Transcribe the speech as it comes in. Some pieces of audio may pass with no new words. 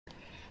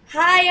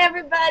Hi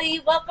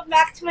everybody, welcome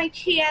back to my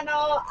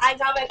channel. I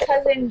got my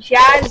cousin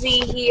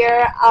Jazzy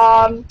here.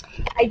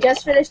 I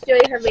just finished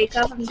doing her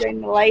makeup. I'm doing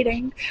the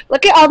lighting.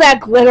 Look at all that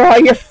glitter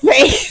on your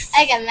face.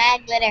 I got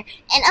mad glitter.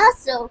 And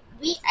also,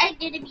 we are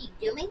going to be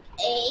doing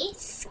a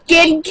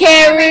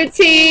skincare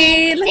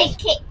routine.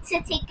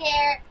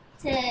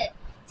 To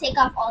take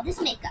off all this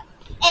makeup.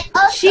 And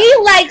also,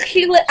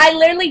 I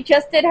literally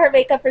just did her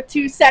makeup for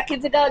 2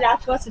 seconds ago. Now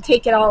she's supposed to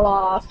take it all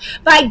off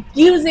by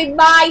using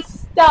my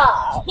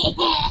stuff.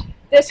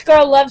 This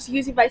girl loves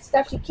using my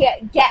stuff. She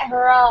can't get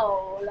her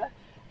own.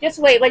 Just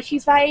wait. When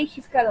she's buying,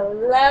 she's gonna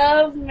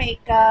love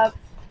makeup.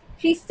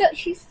 She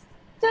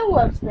still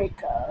loves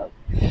makeup.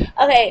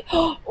 Okay.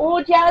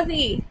 Oh,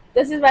 Jazzy,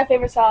 this is my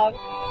favorite song.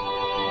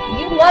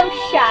 You love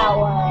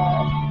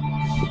shower.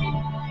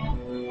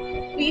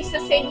 We used to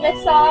sing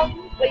this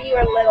song when you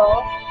were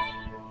little.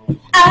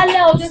 I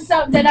know there's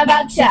something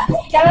about ya.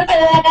 Gotta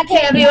feel like I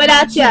can't be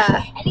without ya.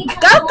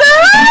 Go,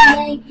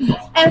 girl!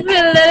 And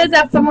feel it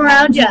up from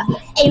around ya.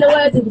 Ain't no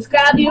words to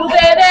describe you,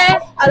 baby.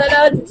 All I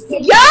know is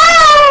yo!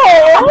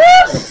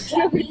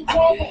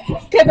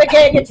 Cause I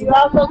can't get you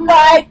off my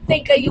mind.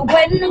 Think of you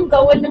when I'm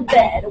going to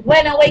bed.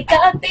 When I wake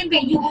up,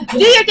 thinking you do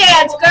your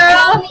dance,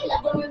 girl.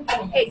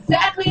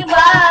 Exactly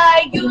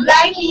why you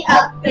light me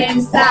up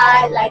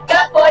inside like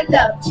the 4th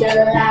of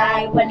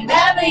July.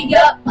 Whenever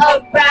you're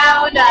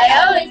around,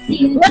 I always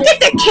seem look at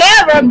the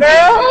camera,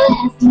 girl.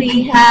 Ask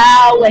me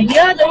how, when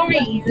you're the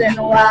reason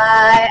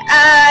why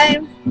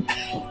I'm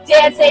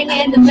dancing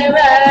in the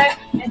mirror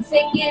and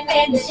singing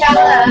in the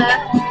shower.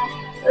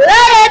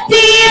 La da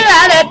dee,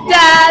 la da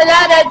da,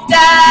 la da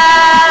da.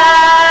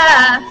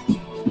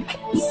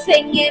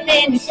 Singing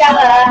in the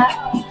shower.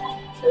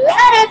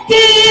 La da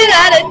dee,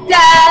 la da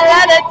da,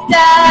 la da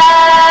da.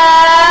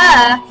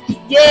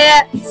 Yeah,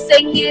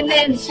 singing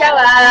in the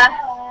shower.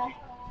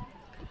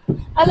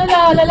 I don't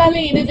know, la la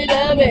lean is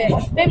love it.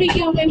 Baby,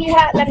 you make me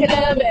hot like an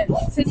oven.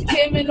 Since you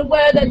came in the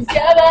world I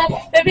discovered,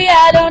 baby,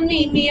 I don't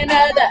need me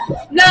another.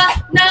 No,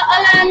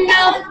 all I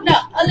know, no,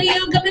 only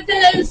you got me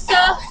feeling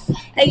so.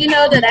 And you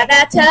know that I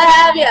got to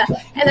have you,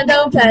 and I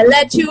don't try to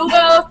let you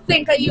go.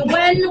 Think of you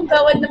when I'm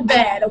going to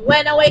bed.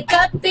 When I wake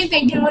up,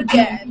 thinking you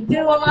again.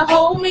 You are my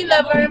homie,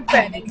 lover, and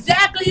friend.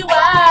 Exactly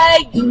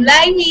why you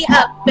light me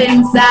up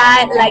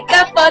inside like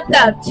the 4th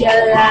of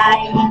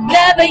July.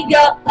 Whenever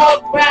you're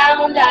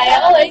around, I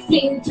always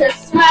seem to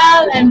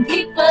smile, and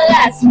people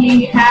ask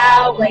me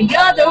how. Well,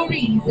 you're the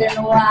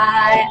reason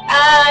why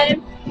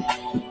I'm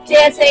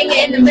dancing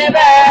in the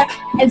mirror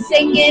and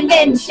singing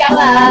in the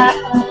shower.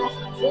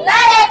 La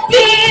da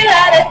dee,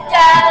 la da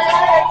da, la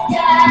da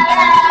da.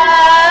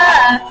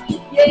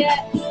 Yeah,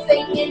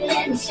 singing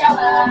in the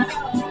shower.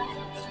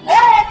 La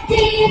da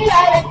dee,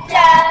 la da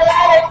da, la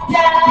da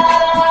da.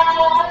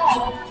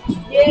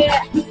 Yeah,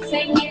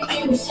 singing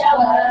in the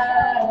shower.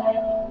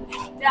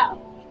 Now.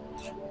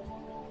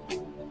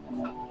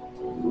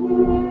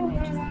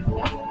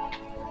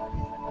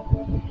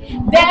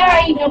 There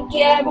ain't no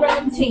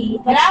guarantee,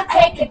 but I'll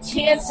take a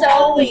chance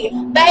on we.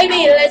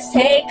 Baby, let's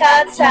take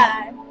our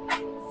time.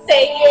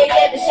 Say it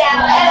in the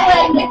shower,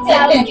 and when it's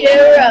out,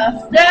 you're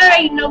rough. There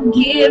ain't no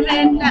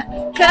giving up,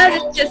 cause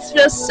it just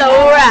feels so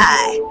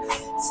right.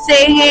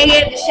 Singing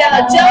in the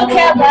shower, don't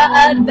care what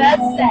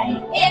others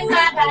say. It's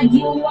not how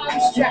you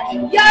want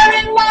straight. You're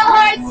in my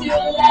heart to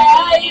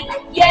life.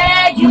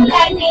 Yeah, you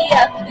light me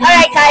up.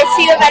 Alright guys,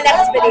 see you in my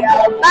next video.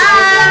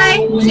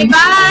 Bye! Say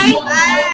bye! Bye!